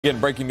Again,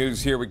 breaking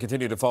news here. We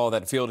continue to follow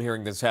that field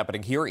hearing that's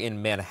happening here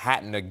in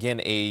Manhattan. Again,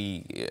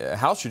 a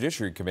House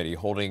Judiciary Committee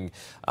holding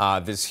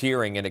this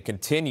hearing, and it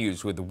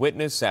continues with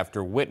witness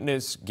after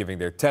witness giving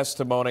their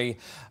testimony.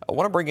 I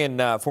want to bring in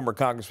former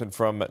Congressman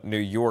from New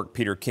York,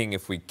 Peter King,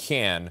 if we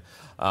can.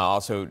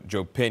 Also,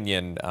 Joe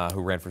Pinion,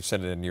 who ran for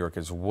Senate in New York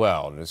as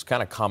well. And just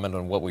kind of comment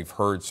on what we've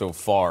heard so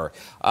far.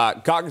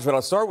 Congressman,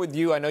 I'll start with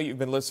you. I know you've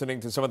been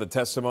listening to some of the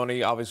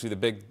testimony, obviously the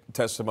big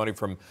testimony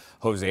from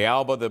Jose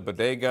Alba, the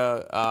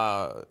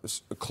bodega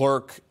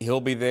clerk.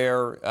 He'll be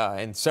there,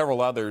 and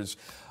several others.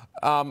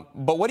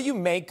 But what do you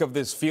make of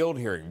this field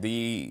hearing?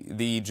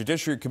 The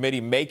Judiciary Committee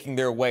making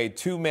their way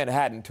to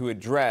Manhattan to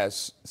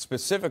address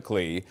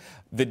specifically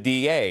the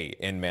DA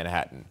in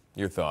Manhattan.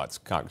 Your thoughts,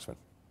 Congressman?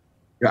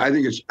 Yeah, I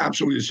think it's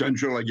absolutely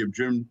essential. I give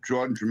Jim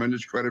Jordan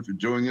tremendous credit for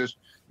doing this.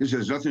 This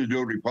has nothing to do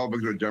with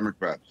Republican or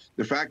Democrat.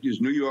 The fact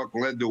is New York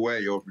led the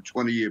way over a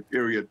 20-year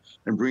period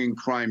in bringing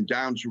crime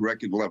down to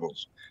record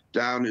levels.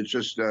 It's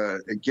just,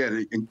 again,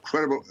 an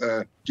incredible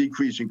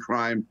decrease in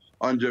crime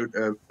under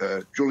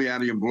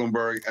Giuliani and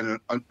Bloomberg and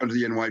under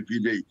the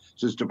NYPD.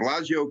 Since de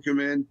Blasio came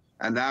in,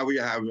 and now we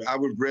have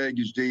Albert Bragg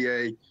as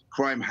DA,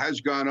 crime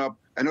has gone up.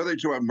 I know they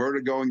talk about murder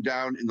going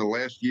down in the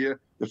last year.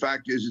 The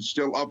fact is it's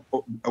still up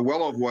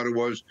well over what it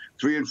was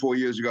 3 and 4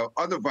 years ago.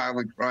 Other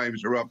violent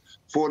crimes are up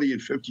 40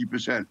 and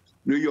 50%.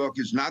 New York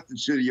is not the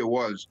city it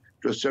was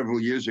just several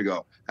years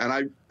ago. And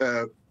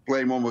I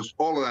blame almost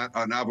all of that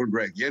on Albert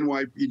Bragg. The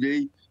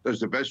NYPD does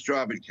the best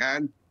job it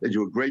can. They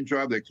do a great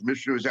job. Their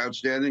commissioner is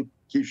outstanding,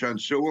 Keechant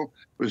Sewell.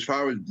 But as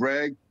far as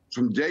Bragg,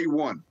 from day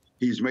one,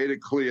 he's made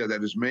it clear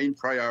that his main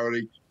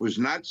priority was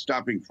not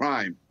stopping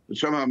crime, but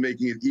somehow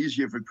making it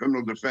easier for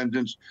criminal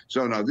defendants.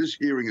 So now this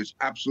hearing is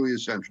absolutely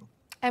essential.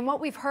 And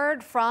what we've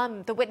heard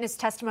from the witness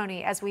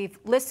testimony as we've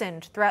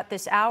listened throughout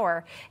this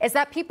hour is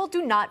that people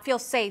do not feel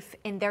safe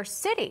in their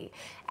city.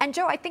 And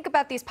Joe, I think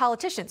about these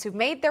politicians who've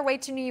made their way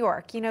to New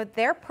York. You know,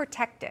 they're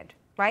protected,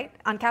 right?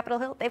 On Capitol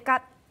Hill, they've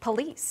got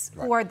police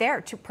who are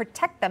there to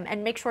protect them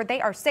and make sure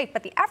they are safe.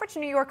 But the average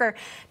New Yorker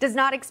does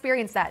not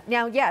experience that.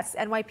 Now, yes,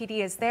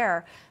 NYPD is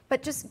there,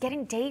 but just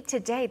getting day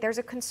to day, there's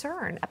a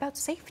concern about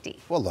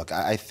safety. Well, look,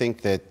 I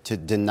think that to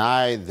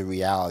deny the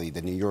reality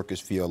that New Yorkers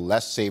feel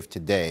less safe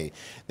today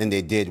than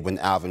they did when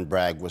Alvin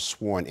Bragg was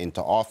sworn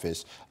into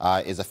office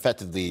is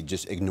effectively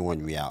just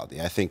ignoring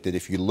reality. I think that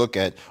if you look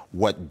at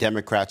what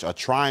Democrats are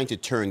trying to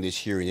turn this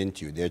hearing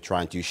into, they're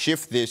trying to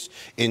shift this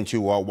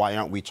into, why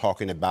aren't we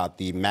talking about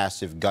the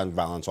massive gun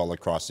violence all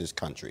across this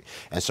country?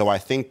 And so I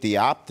think the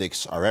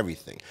optics are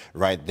everything,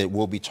 right? That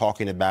we'll be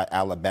talking about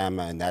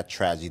Alabama and that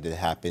tragedy that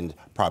happened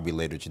probably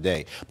later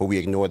today. But we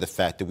ignore the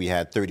fact that we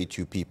had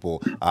 32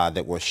 people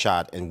that were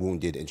shot and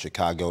wounded in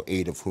Chicago,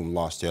 8 of whom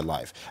lost their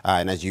life.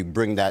 And as you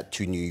bring that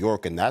to New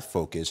York and that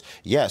focus,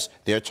 yes,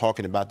 they're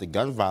talking about the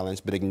gun violence,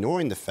 but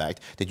ignoring the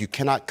fact that you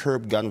cannot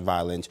curb gun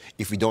violence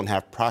if you don't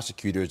have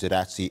prosecutors that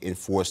actually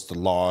enforce the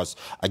laws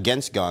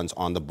against guns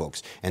on the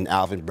books. And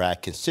Alvin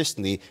Bragg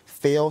consistently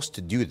fails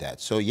to do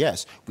that. So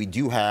yes, we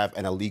do have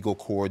an illegal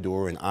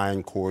corridor, an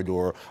iron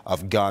corridor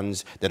of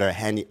guns that are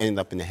ending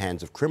up in the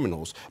hands of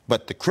criminals,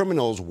 but the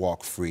criminals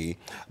walk free.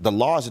 The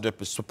laws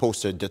that are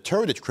supposed to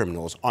deter the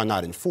criminals are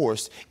not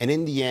enforced, and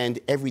in the end,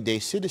 everyday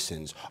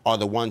citizens are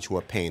the ones who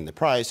are paying the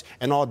price,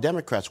 and all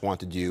Democrats want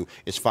to do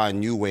is find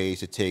new ways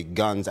to take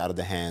guns out of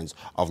the hands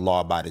of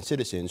law-abiding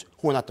citizens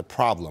who are not the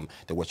problem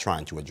that we're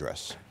trying to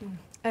address.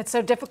 It's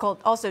so difficult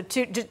also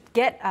to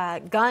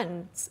get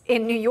guns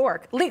in New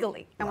York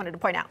legally, I wanted to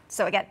point out.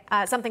 So again,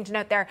 something to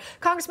note there.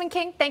 Congressman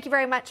King, thank you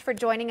very much for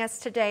joining us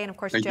today. And of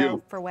course,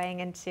 Joe, for weighing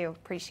in too.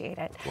 Appreciate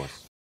it. Of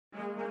course.